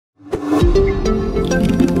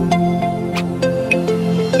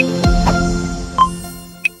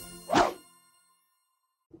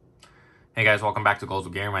Hey guys, welcome back to Goals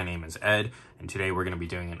with Gear. My name is Ed, and today we're going to be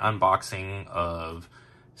doing an unboxing of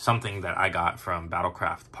something that I got from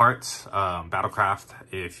Battlecraft parts. Battlecraft,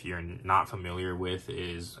 if you're not familiar with,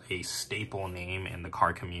 is a staple name in the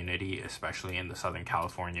car community, especially in the Southern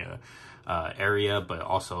California area, but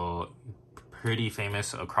also pretty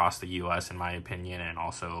famous across the US in my opinion, and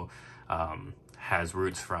also has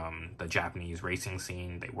roots from the Japanese racing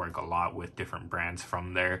scene. They work a lot with different brands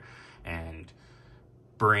from there and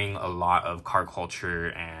bring a lot of car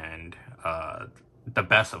culture and the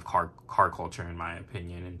best of car culture in my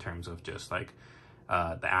opinion, in terms of just like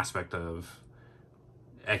the aspect of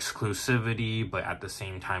exclusivity, but at the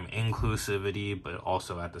same time inclusivity, but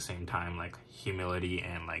also at the same time like humility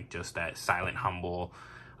and like just that silent, humble,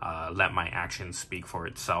 let my actions speak for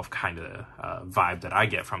itself kind of vibe that I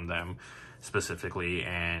get from them specifically.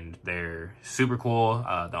 And they're super cool.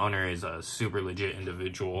 The owner is a super legit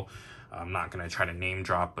individual. I'm not going to try to name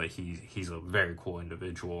drop, but he's a very cool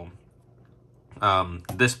individual.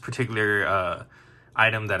 This particular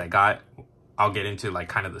item that I got, I'll get into like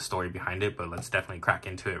kind of the story behind it, but let's definitely crack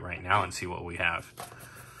into it right now and see what we have.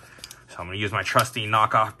 So I'm going to use my trusty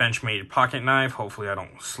knockoff Benchmade pocket knife. Hopefully I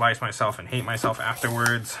don't slice myself and hate myself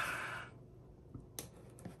afterwards.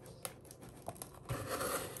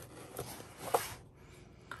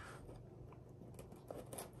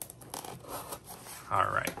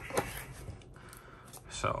 All right.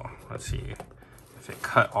 So let's see if it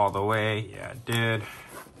cut all the way. Yeah, it did.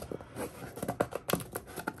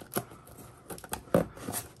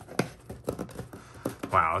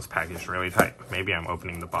 Wow, it's packaged really tight. Maybe I'm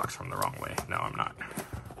opening the box from the wrong way. No, I'm not.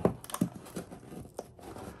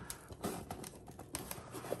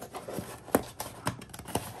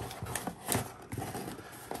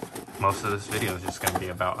 Most of this video is just going to be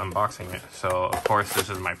about unboxing it. So, of course,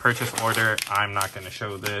 this is my purchase order. I'm not going to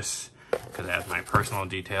show this because it has my personal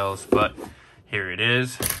details, but here it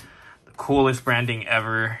is. The coolest branding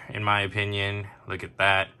ever, in my opinion. Look at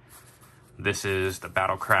that. This is the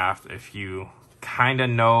Battlecraft. If you kind of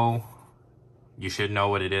know, you should know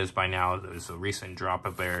what it is by now. There's a recent drop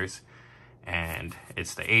of theirs, and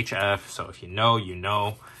it's the HF. So if you know, you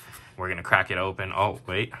know. We're going to crack it open. Oh,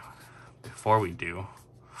 wait. Before we do,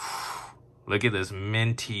 look at this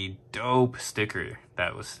minty dope sticker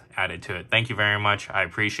that was added to it. Thank you very much. I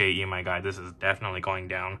appreciate you, my guy. This is definitely going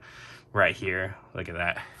down right here. Look at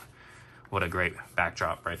that. What a great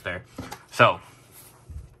backdrop right there. So,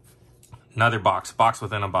 another box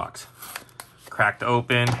within a box. Cracked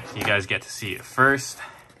open. You guys get to see it first.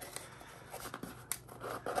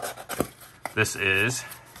 This is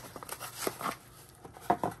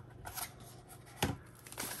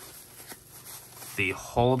the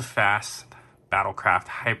Hold Fast Battlecraft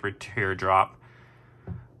HyperTeardrop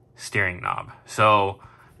steering knob. So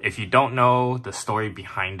if you don't know the story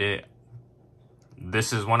behind it,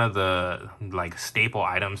 this is one of the like staple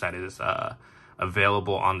items that is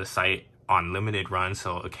available on the site on limited run.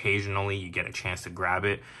 So occasionally you get a chance to grab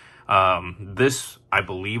it. This, I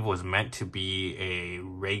believe, was meant to be a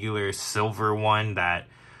regular silver one that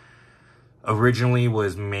originally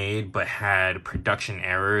was made but had production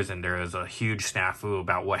errors, and there was a huge snafu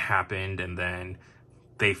about what happened, and then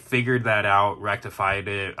they figured that out, rectified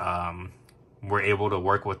it, were able to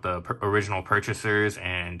work with the original purchasers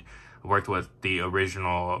and worked with the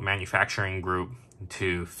original manufacturing group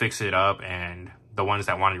to fix it up, and the ones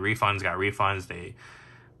that wanted refunds got refunds.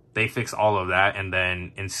 They fixed all of that, and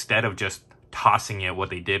then instead of just tossing it, what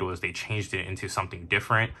they did was they changed it into something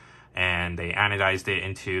different, and they anodized it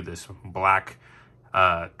into this black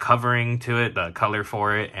covering to it, the color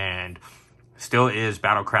for it, and still is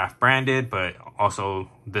Battlecraft branded, but also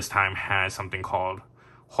this time has something called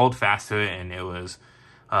Hold Fast to it, and it was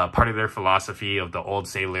part of their philosophy of the old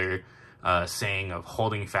sailor saying of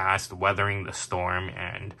holding fast, weathering the storm.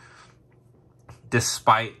 And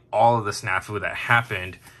despite all of the snafu that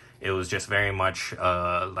happened, it was just very much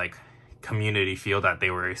like community feel that they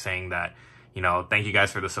were saying that, you know, thank you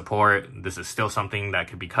guys for the support. This is still something that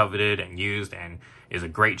could be coveted and used and is a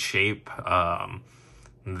great shape.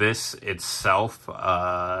 This itself,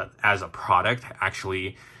 as a product,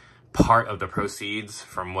 actually part of the proceeds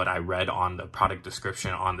from what I read on the product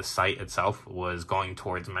description on the site itself was going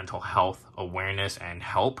towards mental health awareness and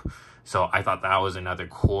help. So I thought that was another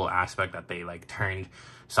cool aspect, that they like turned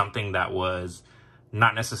something that was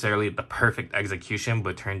not necessarily the perfect execution,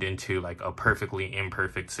 but turned into like a perfectly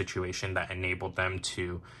imperfect situation that enabled them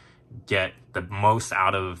to get the most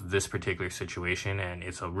out of this particular situation. And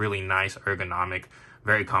it's a really nice, ergonomic,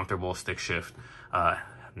 very comfortable stick shift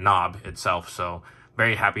knob itself. So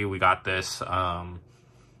very happy we got this.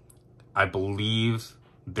 I believe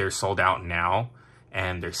they're sold out now,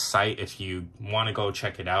 And their site, if you want to go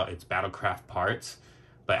check it out, it's Battlecraft Parts.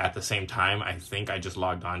 But at the same time, I think I just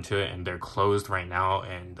logged onto it and they're closed right now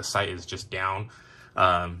and the site is just down.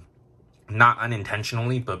 Not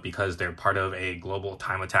unintentionally, but because they're part of a global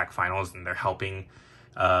time attack finals and they're helping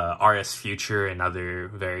RS Future, another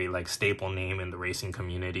very like staple name in the racing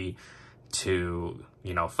community, to,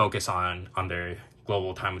 you know, focus on their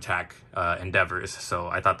global time attack endeavors. So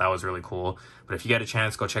I thought that was really cool. But if you get a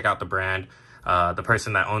chance, go check out the brand. The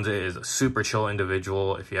person that owns it is a super chill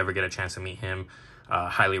individual. If you ever get a chance to meet him,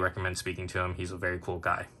 highly recommend speaking to him. He's a very cool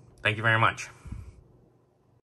guy. Thank you very much.